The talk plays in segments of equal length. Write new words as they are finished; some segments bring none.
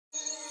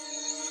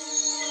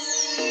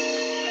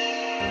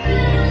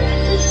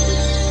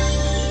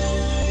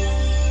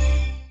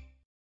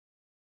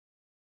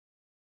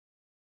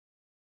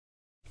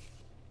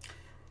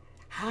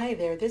Hi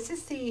there, this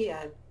is the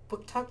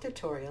book talk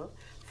tutorial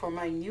for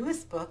my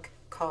newest book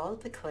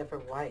called The Clever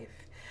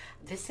Wife.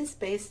 This is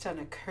based on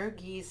a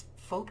Kyrgyz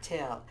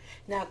folktale.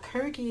 Now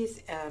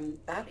Kyrgyz,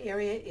 that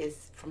area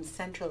is from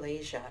Central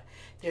Asia.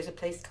 There's a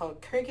place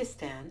called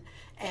Kyrgyzstan,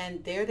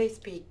 and there they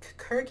speak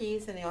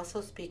Kyrgyz and they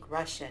also speak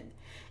Russian.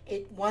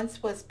 It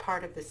once was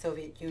part of the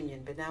Soviet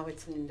Union, but now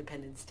it's an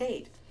independent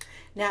state.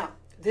 Now,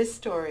 this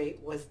story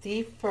was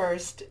the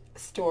first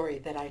story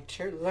that I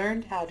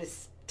learned how to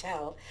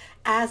tell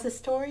as a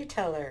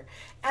storyteller.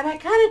 And I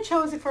kind of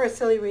chose it for a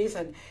silly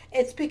reason.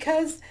 It's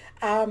because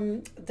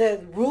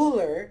the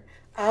ruler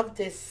of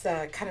this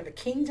kind of a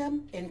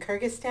kingdom in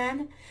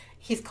Kyrgyzstan,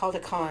 he's called a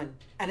Khan.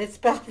 And it's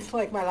spelled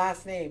like my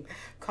last name.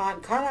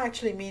 Khan. Khan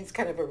actually means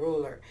kind of a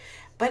ruler.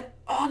 But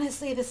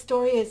honestly, the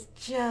story is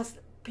just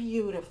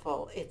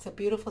beautiful. It's a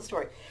beautiful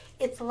story.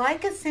 It's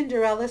like a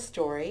Cinderella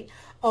story,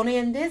 only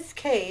in this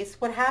case,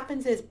 what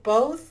happens is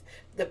both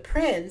the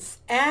prince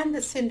and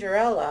the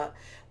Cinderella,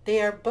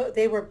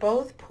 they were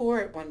both poor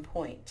at one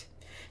point.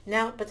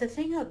 Now, but the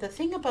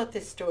thing about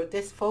this story,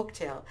 this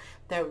folktale,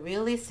 that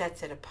really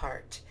sets it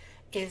apart,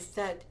 is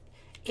that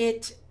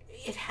it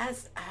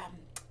has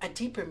a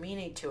deeper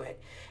meaning to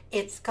it.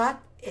 It's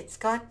got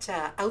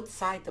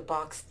outside the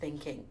box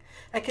thinking.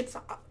 Like it's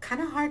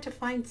kind of hard to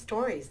find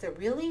stories that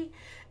really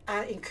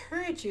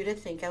encourage you to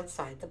think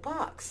outside the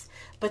box.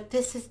 But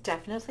this is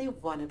definitely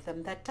one of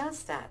them that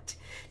does that.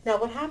 Now,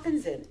 what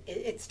happens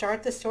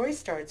the story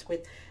starts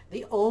with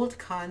the old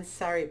Khan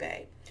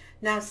Saribay.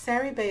 Now,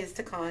 Saribay is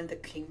the Khan, the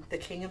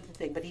king of the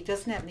thing, but he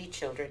doesn't have any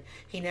children.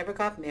 He never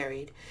got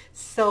married.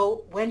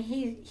 So when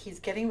he's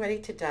getting ready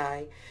to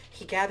die,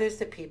 he gathers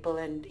the people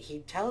and he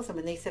tells them,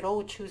 and they said,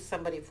 oh, choose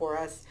somebody for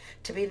us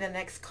to be the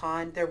next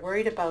Khan. They're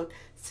worried about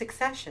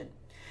succession.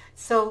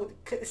 So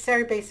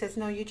Saribay says,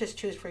 no, you just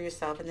choose for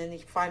yourself. And then he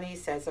finally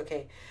says,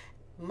 okay,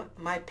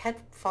 my pet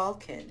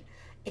falcon,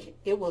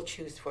 it will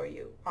choose for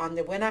you.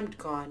 When I'm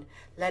gone,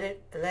 let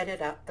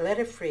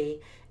it free,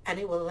 and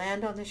it will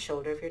land on the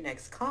shoulder of your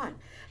next Khan.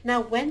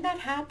 Now, when that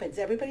happens,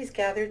 everybody's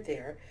gathered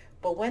there,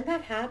 but when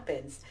that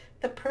happens,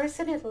 the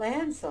person it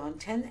lands on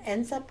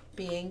ends up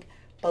being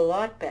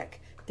Balotbek,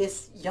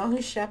 this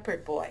young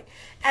shepherd boy.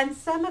 And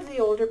some of the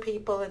older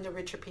people and the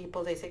richer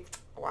people, they say,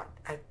 what,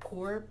 a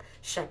poor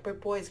shepherd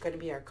boy is going to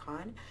be our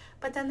Khan?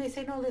 But then they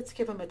say, no, let's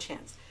give him a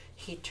chance.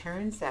 He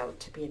turns out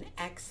to be an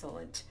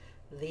excellent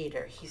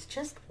leader. He's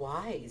just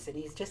wise and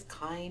he's just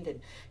kind and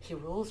he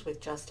rules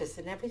with justice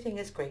and everything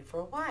is great for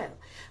a while.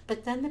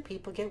 But then the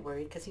people get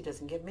worried because he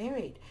doesn't get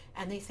married.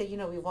 And they say,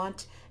 we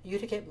want you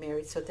to get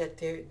married so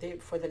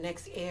that for the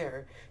next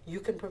heir, you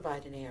can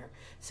provide an heir.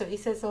 So he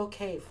says,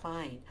 okay,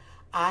 fine.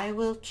 I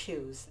will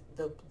choose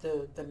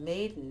the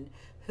maiden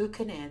who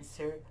can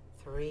answer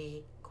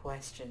 3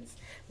 questions.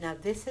 Now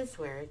this is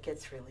where it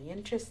gets really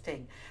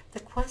interesting. The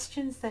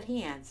questions that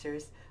he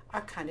answers are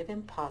kind of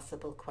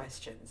impossible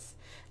questions.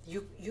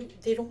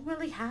 They don't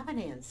really have an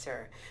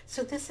answer.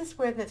 So this is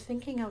where the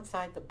thinking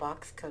outside the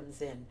box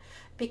comes in,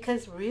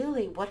 because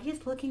really what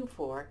he's looking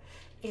for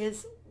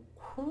is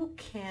who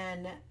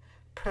can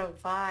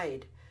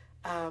provide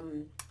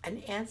an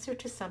answer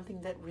to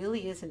something that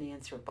really isn't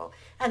answerable.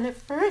 And the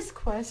first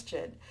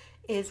question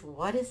is,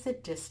 what is the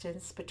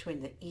distance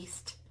between the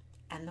east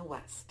and the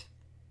west?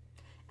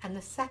 And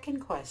the second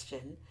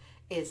question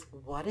is,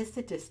 what is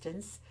the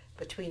distance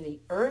between the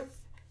earth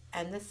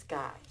and the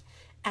sky?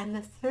 And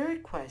the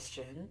third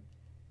question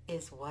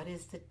is, what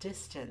is the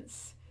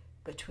distance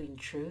between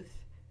truth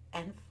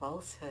and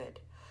falsehood?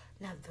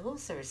 Now,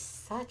 those are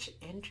such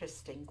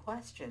interesting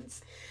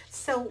questions.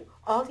 So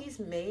all these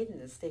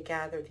maidens,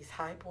 these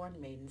highborn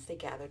maidens, they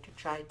gather to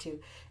try to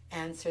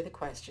answer the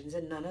questions,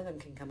 and none of them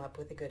can come up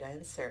with a good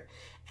answer.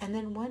 And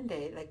then one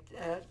day,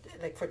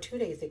 like for 2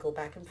 days, they go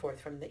back and forth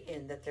from the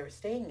inn that they're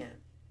staying in.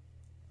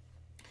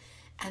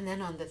 And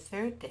then on the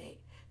third day,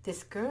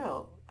 this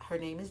girl, her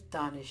name is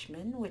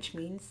Danishman, which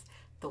means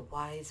the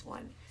wise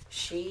one.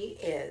 She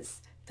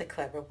is the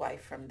clever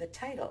wife from the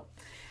title.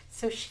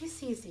 So she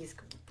sees these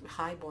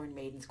highborn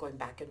maidens going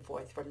back and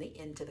forth from the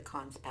inn to the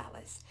Khan's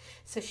palace.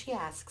 So she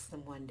asks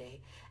them one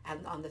day,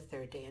 and on the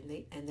third day,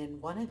 and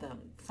then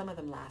some of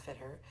them laugh at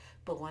her,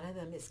 but one of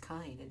them is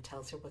kind and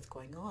tells her what's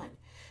going on.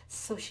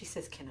 So she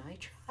says, can I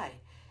try?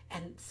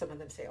 And some of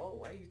them say, oh,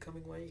 why are you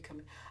coming? Why are you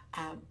coming?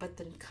 But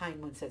the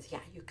kind one says, yeah,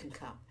 you can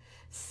come.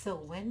 So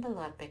when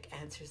Balotbek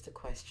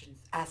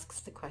asks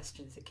the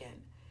questions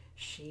again,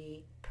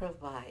 she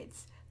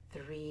provides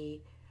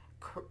 3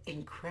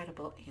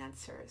 incredible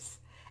answers.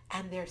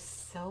 And they're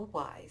so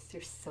wise,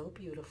 they're so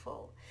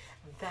beautiful,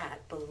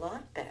 that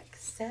Balotbek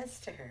says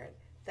to her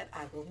that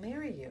I will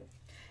marry you.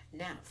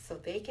 Now, so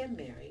they get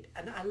married,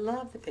 and I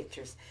love the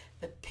pictures.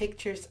 The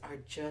pictures are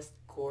just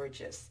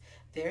gorgeous.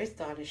 There's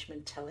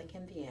Danishman telling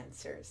him the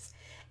answers.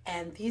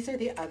 And these are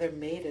the other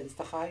maidens,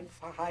 the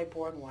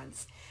highborn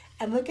ones.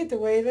 And look at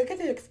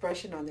the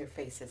expression on their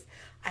faces.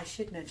 I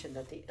should mention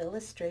that the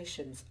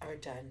illustrations are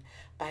done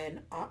by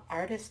an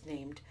artist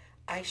named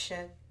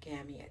Aisha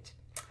Gamiat.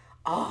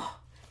 Oh,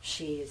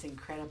 She is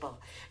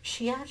incredible.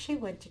 She actually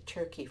went to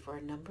Turkey for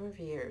a number of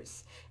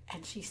years,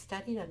 and she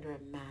studied under a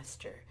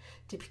master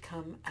to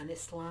become an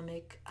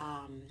Islamic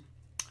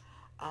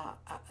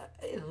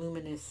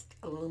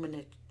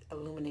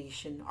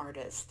illumination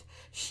artist.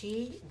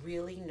 She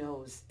really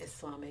knows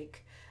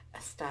Islamic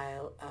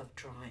style of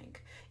drawing.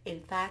 In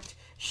fact,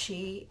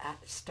 she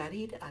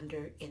studied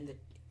under in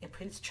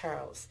Prince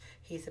Charles.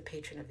 He's a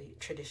patron of the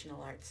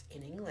traditional arts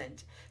in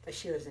England, but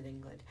she lives in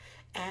England.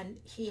 And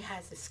he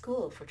has a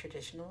school for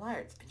traditional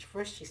arts. And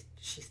first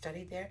she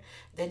studied there,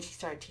 then she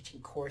started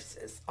teaching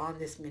courses on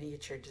this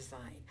miniature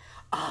design.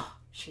 Oh,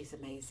 she's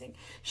amazing.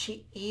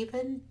 She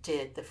even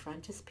did the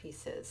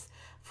frontispieces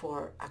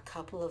for a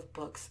couple of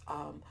books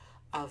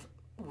of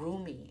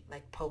Rumi,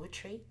 like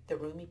poetry, the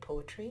Rumi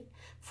poetry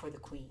for the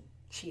Queen.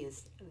 She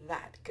is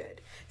that good.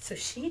 So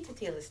she did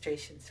the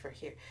illustrations for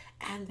here,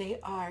 and they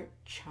are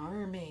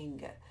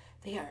charming.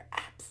 They are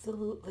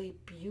absolutely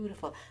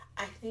beautiful.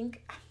 I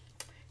think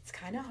it's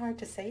kind of hard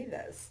to say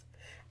this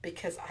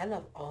because I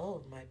love all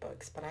of my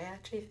books, but I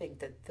actually think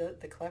that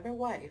the Clever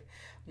Wife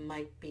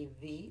might be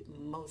the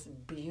most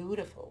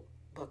beautiful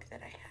book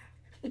that I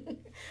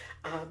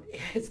have.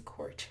 It's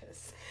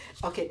gorgeous.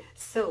 Okay,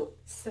 so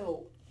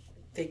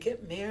they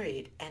get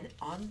married, and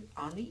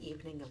on the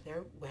evening of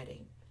their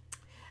wedding,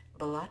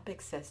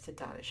 Balakbek says to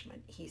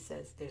Danishman, he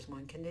says, there's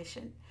one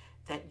condition,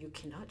 that you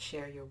cannot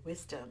share your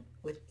wisdom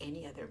with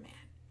any other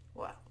man.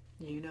 Well,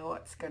 you know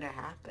what's going to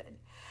happen.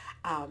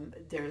 A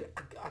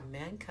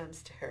man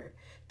comes to her,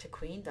 to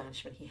Queen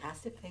Danishman. He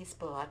has to face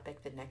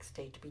Balakbek the next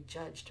day to be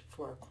judged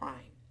for a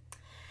crime.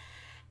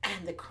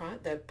 And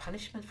the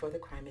punishment for the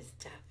crime is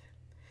death.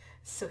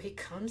 So he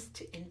comes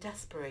in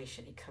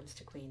desperation, he comes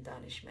to Queen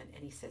Danishman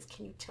and he says,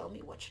 can you tell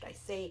me what should I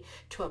say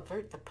to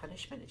avert the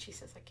punishment? And she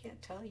says, I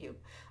can't tell you.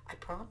 I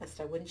promised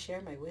I wouldn't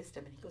share my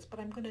wisdom. And he goes, but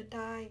I'm going to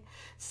die.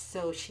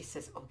 So she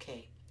says,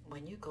 okay,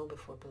 when you go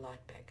before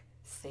Balakbek,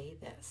 say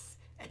this,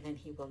 and then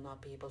he will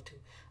not be able to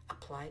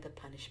apply the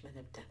punishment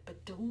of death.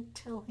 But don't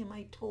tell him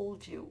I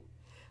told you.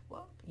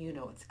 Well, you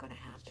know what's going to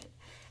happen.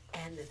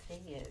 And the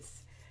thing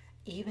is,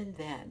 even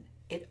then,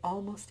 it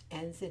almost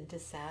ends in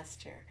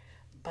disaster.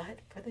 But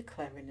for the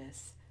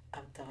cleverness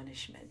of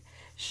Danishman,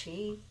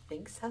 she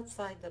thinks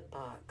outside the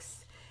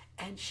box,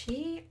 and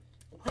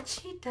what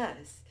she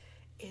does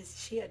is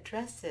she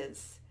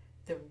addresses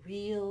the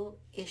real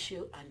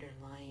issue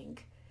underlying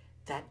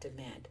that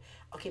demand.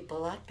 Okay,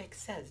 Balakbek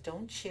says,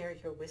 don't share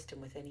your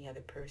wisdom with any other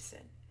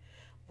person.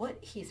 What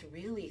he's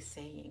really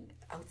saying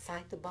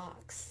outside the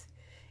box,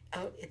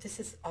 this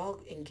is all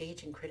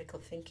engaging critical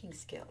thinking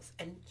skills,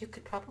 and you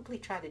could probably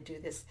try to do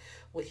this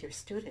with your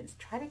students.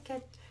 Try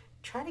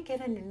to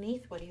get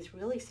underneath what he's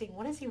really saying.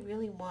 What does he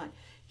really want?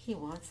 He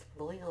wants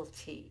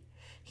loyalty.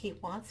 He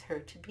wants her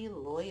to be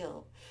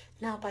loyal.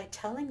 Now, by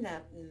telling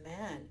that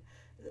man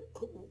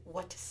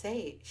what to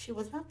say, she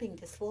was not being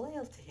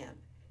disloyal to him.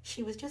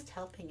 She was just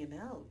helping him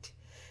out.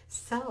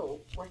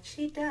 So what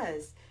she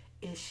does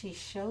is she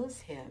shows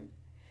him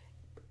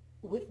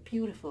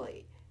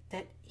beautifully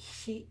that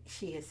she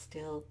is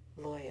still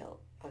loyal.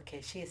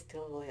 Okay, she is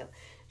still loyal.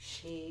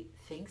 She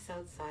thinks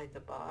outside the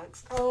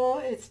box. Oh,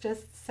 it's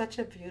just such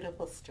a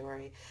beautiful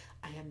story.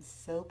 I am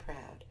so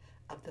proud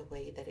of the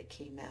way that it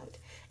came out.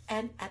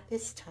 And at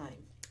this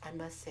time, I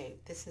must say,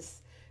 this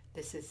is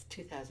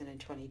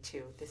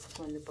 2022. This is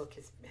when the book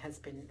has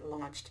been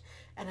launched.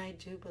 And I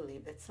do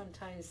believe that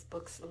sometimes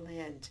books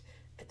land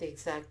at the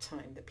exact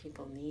time that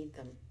people need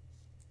them.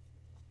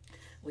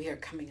 We are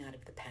coming out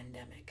of the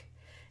pandemic.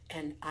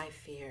 And I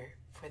fear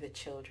for the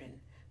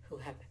children who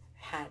have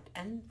had,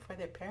 and for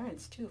their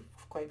parents too,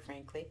 quite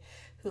frankly,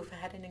 who've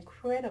had an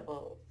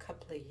incredible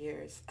couple of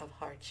years of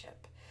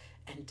hardship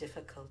and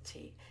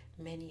difficulty.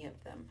 Many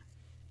of them,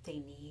 they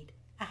need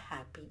a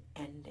happy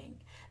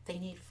ending. They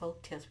need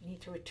folktales. We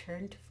need to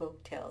return to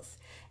folktales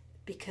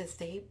because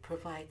they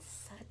provide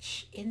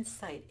such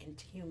insight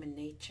into human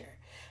nature,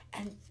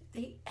 and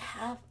they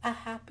have a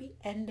happy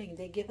ending.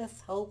 They give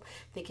us hope.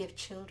 They give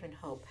children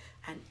hope.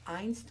 And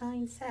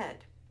Einstein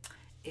said,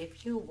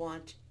 if you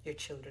want your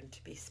children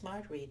to be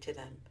smart, read to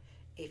them.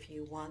 If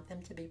you want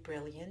them to be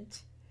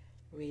brilliant,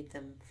 read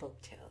them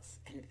folk tales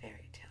and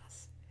fairy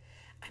tales.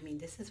 I mean,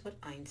 this is what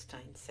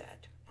Einstein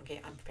said. Okay,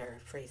 I'm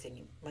paraphrasing.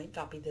 It might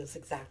not be those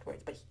exact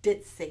words, but he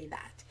did say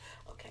that.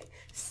 Okay,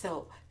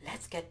 so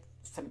let's get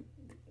some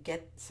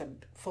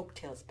folk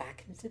tales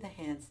back into the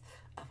hands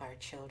of our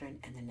children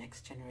and the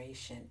next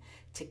generation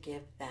to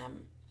give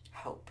them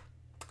hope.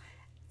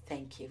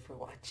 Thank you for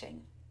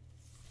watching.